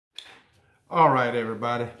All right,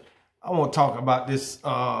 everybody. I want to talk about this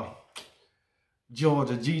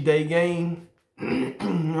Georgia G-Day game.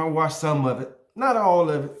 I watched some of it, not all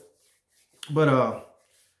of it, but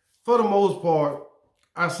for the most part,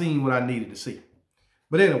 I seen what I needed to see.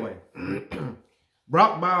 But anyway,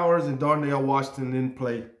 Brock Bowers and Darnell Washington didn't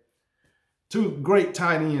play. Two great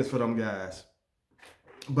tight ends for them guys.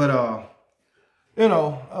 But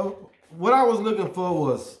what I was looking for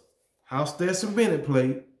was how Carson Beck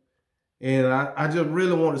played. And I just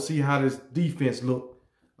really want to see how this defense looked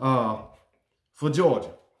for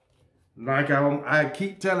Georgia. Like I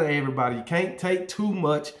keep telling everybody, you can't take too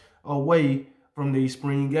much away from these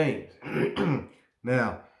spring games.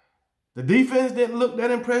 Now, the defense didn't look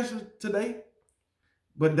that impressive today,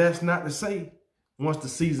 but that's not to say once the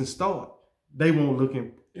season starts, they won't look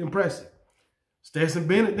impressive. Carson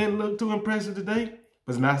Beck didn't look too impressive today,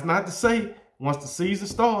 but that's not to say once the season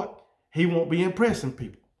starts, he won't be impressing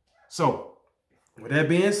people. So, with that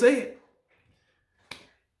being said,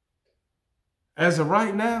 as of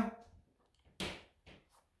right now,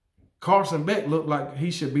 Carson Beck looked like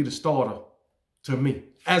he should be the starter to me.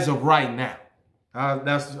 As of right now.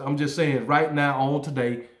 I'm just saying right now on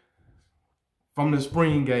today, from the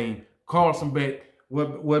spring game, Carson Beck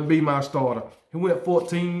would be my starter. He went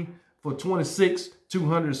 14 for 26,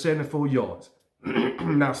 274 yards.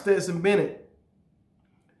 Now, Carson Beck,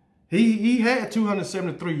 he had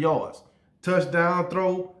 273 yards. Touchdown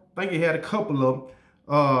throw. I think he had a couple of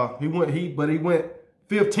them. He went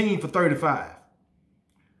 15 for 35.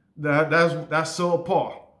 That's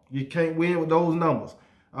subpar. You can't win with those numbers.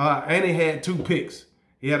 And he had 2 picks.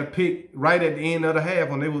 He had a pick right at the end of the half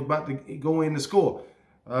when they was about to go in to score.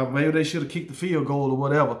 Maybe they should have kicked the field goal or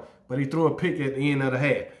whatever, but he threw a pick at the end of the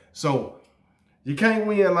half. So you can't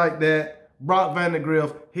win like that. Brock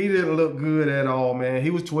Vandagriff, he didn't look good at all, man. He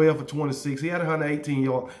was 12 for 26. He had 118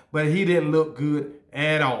 yards, but he didn't look good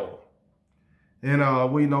at all.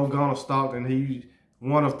 And we know Gunnar Stockton, he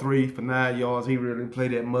 1 of 3 for 9 yards. He really didn't play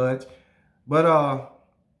that much. But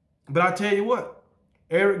I tell you what,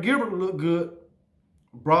 Eric Gilbert looked good.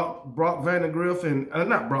 Brock Vandagriff and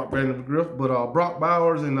not Brock Vandagriff, but Brock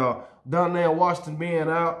Bowers and Darnell Washington being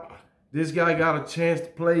out. This guy got a chance to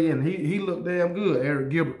play, and he looked damn good, Eric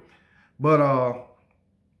Gilbert. But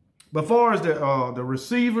as far as the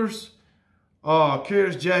receivers,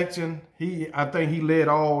 Kearis Jackson, I think he led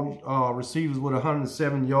all receivers with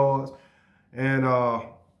 107 yards, and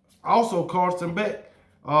also Carson Beck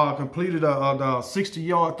completed a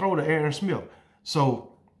 60-yard throw to Aaron Smith.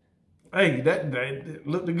 So, hey, that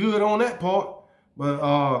looked good on that part.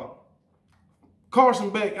 But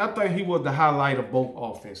Carson Beck, I think he was the highlight of both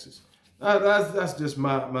offenses. That's just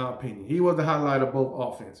my opinion. He was the highlight of both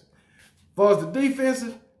offenses. As far as the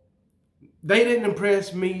defensive, they didn't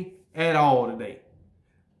impress me at all today.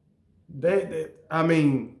 I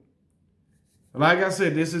mean, like I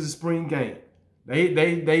said, this is a spring game.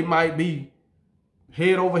 They might be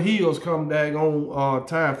head over heels come daggone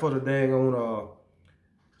time for the daggone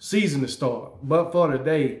season to start. But for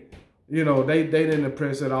today, you know, they didn't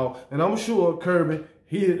impress at all. And I'm sure Kirby,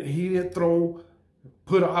 he didn't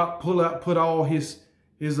put all his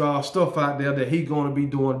stuff out there that he's going to be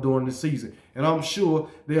doing during the season. And I'm sure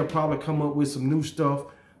they'll probably come up with some new stuff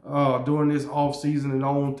during this off season and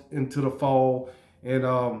on into the fall. And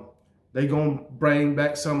they're going to bring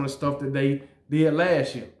back some of the stuff that they did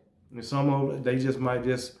last year. And some of it, they just might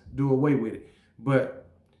just do away with it. But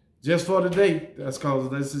just for today, that's because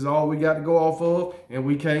this is all we got to go off of, and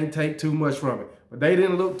we can't take too much from it. But they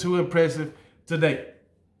didn't look too impressive today.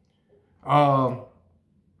 You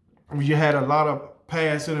had a lot of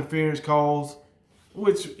pass interference calls,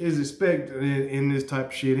 which is expected in this type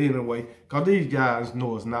of shit anyway, because these guys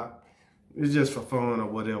know it's just for fun or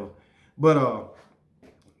whatever. But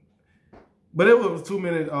it was too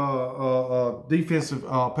many defensive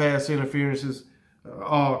pass interferences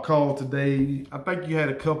called today. I think you had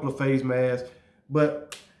a couple of face masks,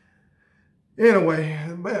 but anyway,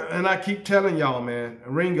 and I keep telling y'all, man,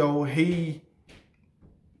 Ringo, I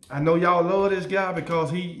know y'all love this guy because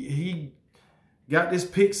he got this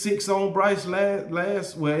pick 6 on Bryce in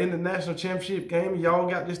the national championship game. Y'all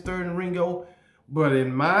got this 3rd in Ringo. But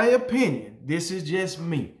in my opinion, this is just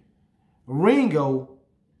me. Ringo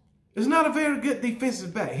is not a very good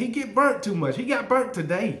defensive back. He get burnt too much. He got burnt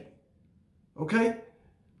today. Okay?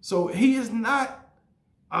 So he is not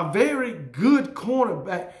a very good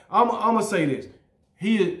cornerback. I'm gonna say this.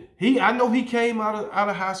 I know he came out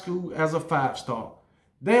of high school as a 5-star.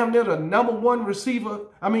 Damn near the #1 receiver,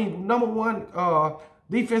 #1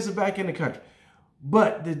 defensive back in the country.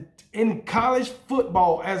 But in college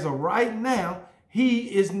football, as of right now,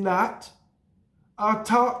 he is not a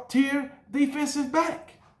top-tier defensive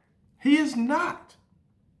back. He is not.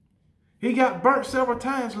 He got burnt several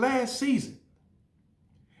times last season.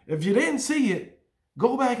 If you didn't see it,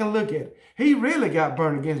 go back and look at it. He really got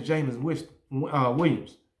burned against James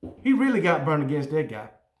Williams. He really got burned against that guy.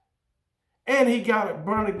 And he got it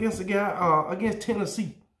burned against the guy against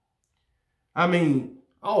Tennessee. I mean,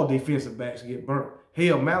 all defensive backs get burnt.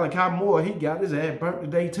 Hell, Malachi Moore, he got his ass burnt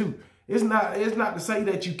today too. It's not to say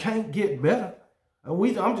that you can't get better.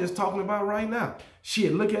 I'm just talking about right now.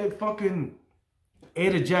 Shit, look at fucking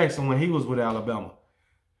Eddie Jackson when he was with Alabama.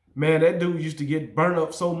 Man, that dude used to get burnt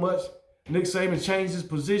up so much. Nick Saban changed his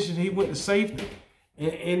position. He went to safety,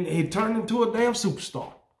 and he turned into a damn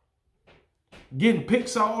superstar. Getting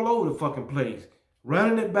picks all over the fucking place.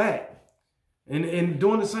 Running it back. And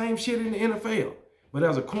doing the same shit in the NFL. But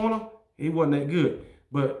as a corner, he wasn't that good.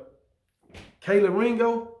 But Caleb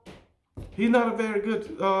Ringo, he's not a very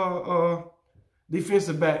good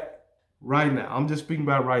defensive back right now. I'm just speaking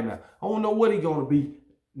about right now. I don't know what he's going to be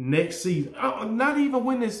next season. Not even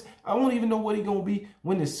when this, I don't even know what he's going to be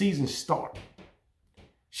when the season starts.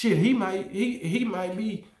 Shit, he might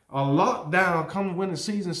be a lockdown coming when the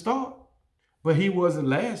season starts. But he wasn't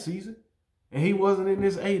last season. And he wasn't in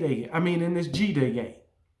this in this G-Day game.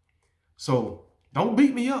 So don't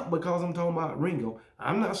beat me up because I'm talking about Ringo.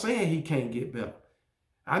 I'm not saying he can't get better.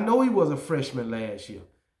 I know he was a freshman last year,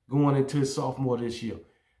 going into his sophomore this year.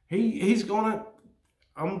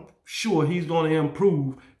 I'm sure he's gonna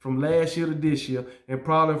improve from last year to this year, and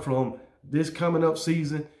probably from this coming up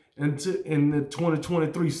season into in the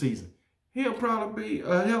 2023 season. He'll probably be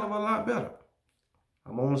a hell of a lot better.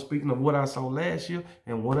 I'm only speaking of what I saw last year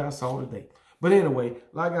and what I saw today. But anyway,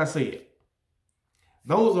 like I said,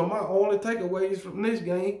 those are my only takeaways from this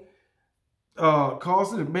game.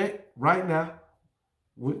 Carson Beck right now,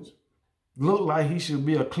 which look like he should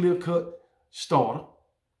be a clear-cut starter.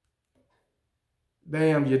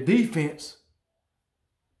 Damn, your defense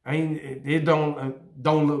it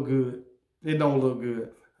don't look good. It don't look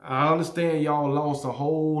good. I understand y'all lost a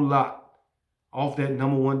whole lot off that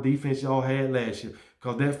 #1 defense y'all had last year,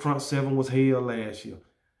 because that front seven was hell last year.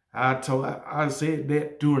 I said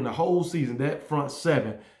that during the whole season, that front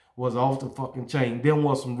seven was off the fucking chain. There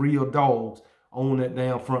was some real dogs on that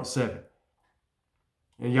damn front seven.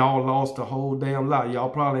 And y'all lost a whole damn lot. Y'all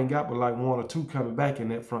probably ain't got but like 1 or 2 coming back in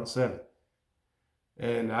that front seven.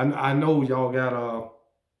 And I know y'all got,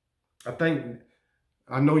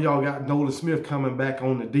 I know y'all got Nolan Smith coming back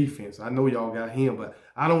on the defense. I know y'all got him, but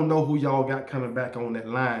I don't know who y'all got coming back on that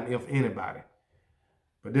line, if anybody.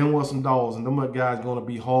 But them was some dogs, and them guys going to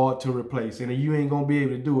be hard to replace. And you ain't going to be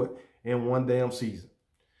able to do it in one damn season.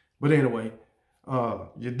 But anyway,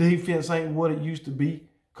 your defense ain't what it used to be.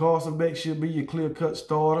 Carson Beck should be your clear-cut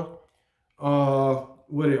starter.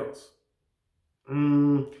 What else?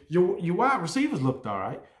 Your wide receivers looked all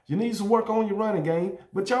right. You need some work on your running game.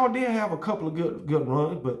 But y'all did have a couple of good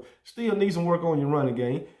runs, but still need some work on your running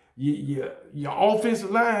game. Your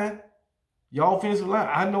offensive line. Your offensive line,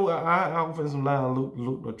 I know our offensive line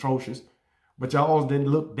looked atrocious, but y'all didn't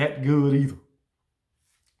look that good either.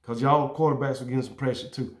 Because y'all quarterbacks were getting some pressure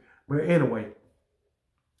too. But anyway,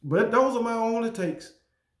 but those are my only takes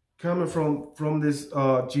coming from this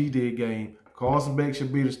G-Day game. Carson Beck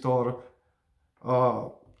should be the starter.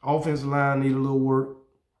 Offensive line need a little work.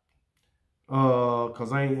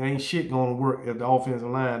 Because ain't shit going to work if the offensive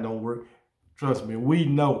line don't work. Trust me, we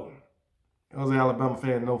know. As an Alabama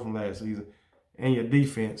fan, know from last season. And your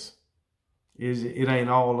defense, it ain't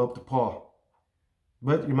all up to par.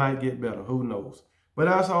 But you might get better. Who knows? But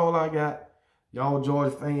that's all I got. Y'all Georgia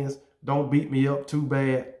fans, don't beat me up too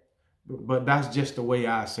bad. But that's just the way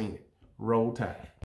I seen it. Roll Tide.